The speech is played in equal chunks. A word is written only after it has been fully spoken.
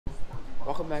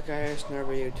Welcome back, guys, to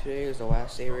another video. Today is the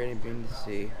last day we're in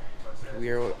BNC.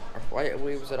 Our flight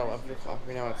leaves at 11 o'clock.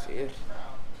 Right now it's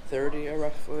 8:30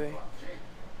 roughly.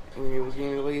 We're going to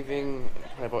be leaving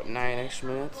in about 9-ish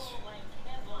minutes.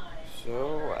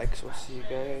 So, I guess we'll see you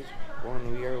guys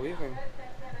when we are leaving.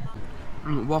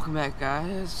 Welcome back,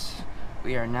 guys.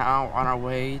 We are now on our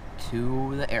way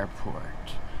to the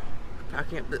airport.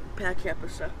 Packing up the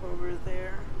stuff over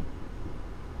there.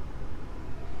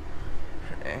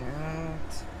 And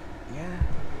yeah,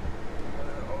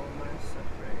 all my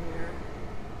stuff right here.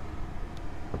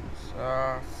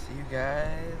 So see you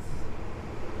guys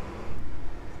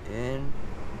in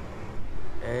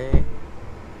a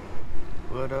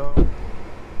little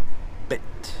bit.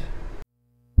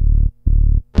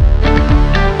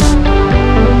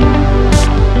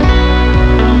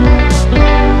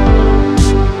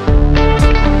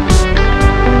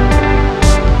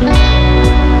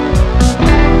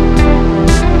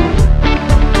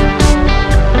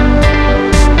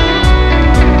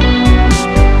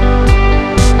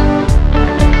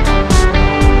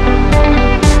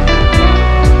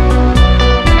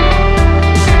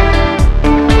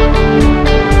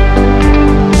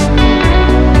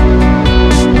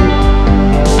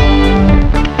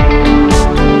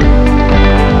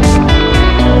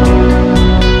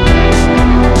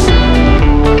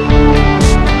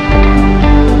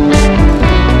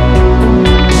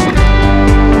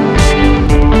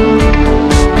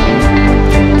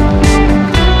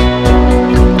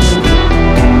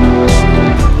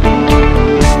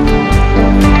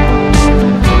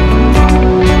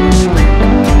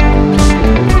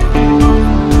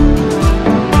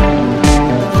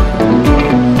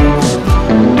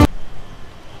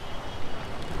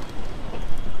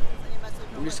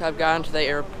 We just have gotten to the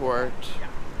airport.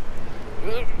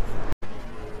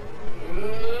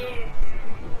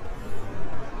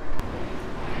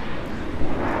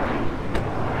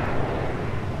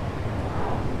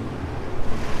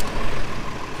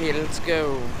 Okay, let's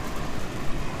go.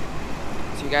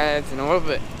 See you guys in a little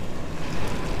bit.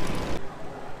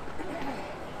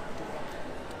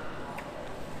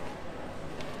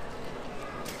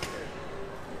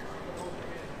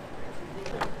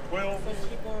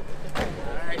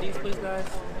 IDs, please, guys.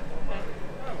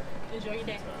 Enjoy your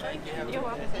day. Thank you. You're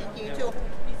welcome. Thank you too.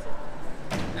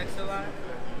 Next to line.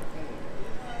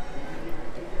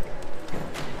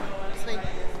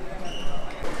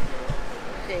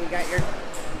 Okay, you got your.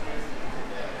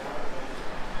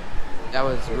 That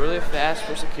was really fast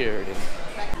for security.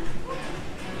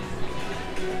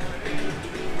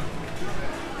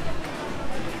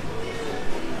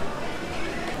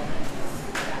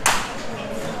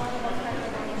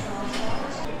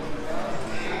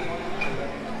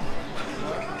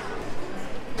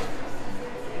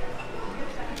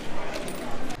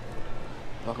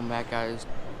 Welcome back, guys.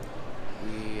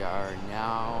 We are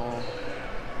now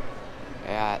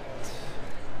at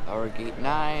our gate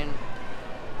 9,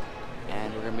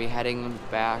 and we're gonna be heading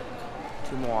back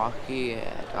to Milwaukee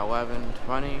at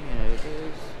 11:20, and it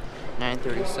is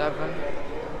 9:37.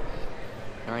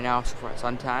 And right now it's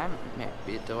on time. May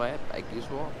be a delay like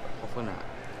usual. Hopefully not.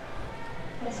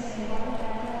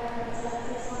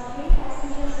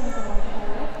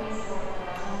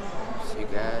 See you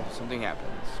guys. Something happens.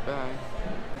 Bye.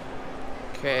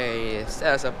 Okay,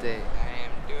 status update. I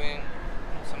am doing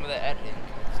some of the editing.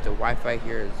 The Wi-Fi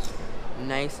here is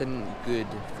nice and good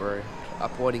for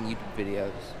uploading YouTube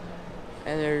videos.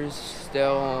 And there's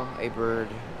still a bird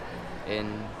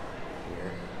in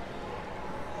here.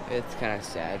 It's kind of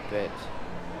sad, but it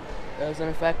doesn't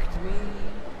affect me.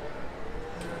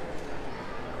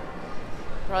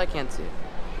 Probably can't see it.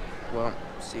 Well,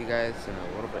 see you guys in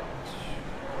a little bit.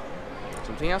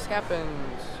 Something else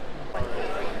happens.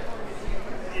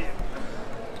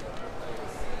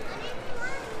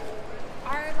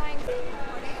 Our line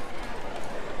recording.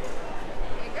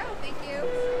 There you go, thank you.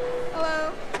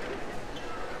 Hello.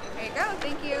 There you go,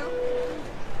 thank you.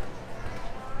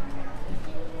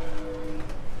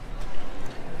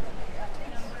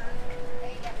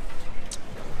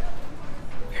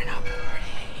 We're not recording.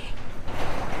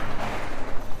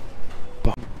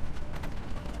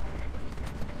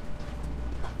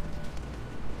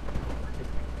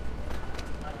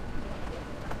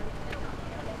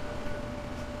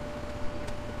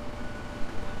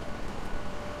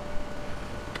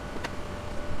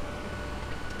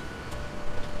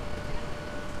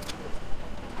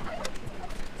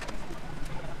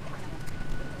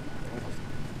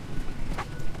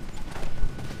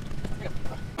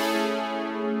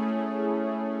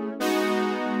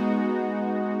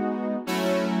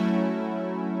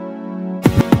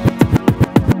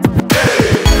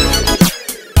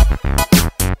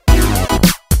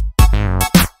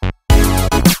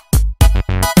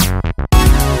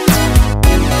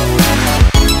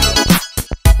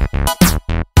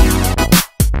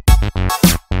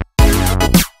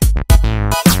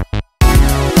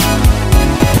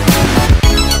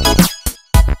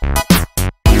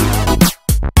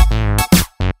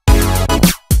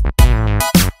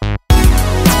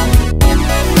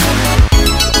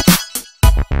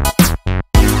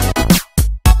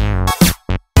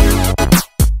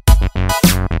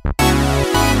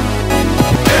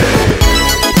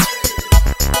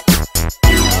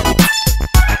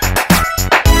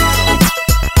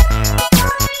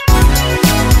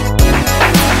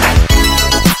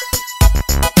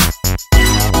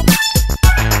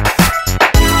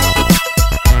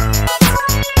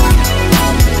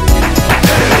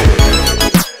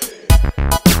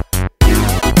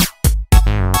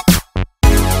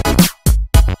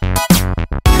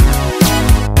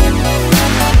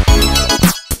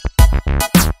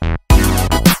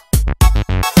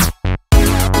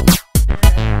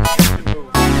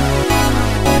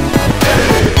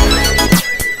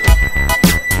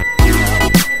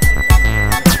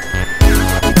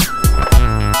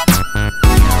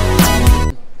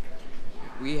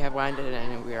 landed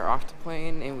and we are off the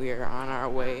plane and we are on our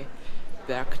way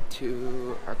back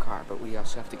to our car, but we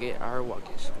also have to get our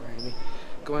luggage. So we're gonna be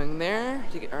going there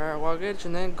to get our luggage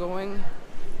and then going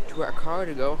to our car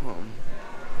to go home.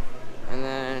 And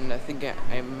then I think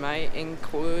I might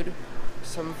include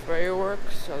some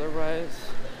fireworks, otherwise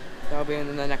that'll be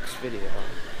in the next video.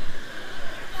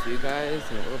 See you guys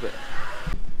in a little bit.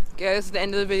 Okay, this is the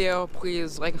end of the video.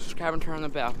 Please like and subscribe and turn on the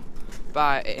bell.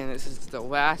 Bye. And this is the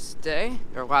last day,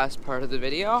 or last part of the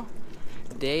video.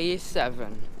 Day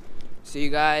 7. See you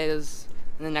guys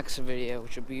in the next video,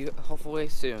 which will be hopefully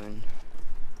soon.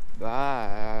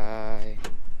 Bye.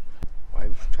 Why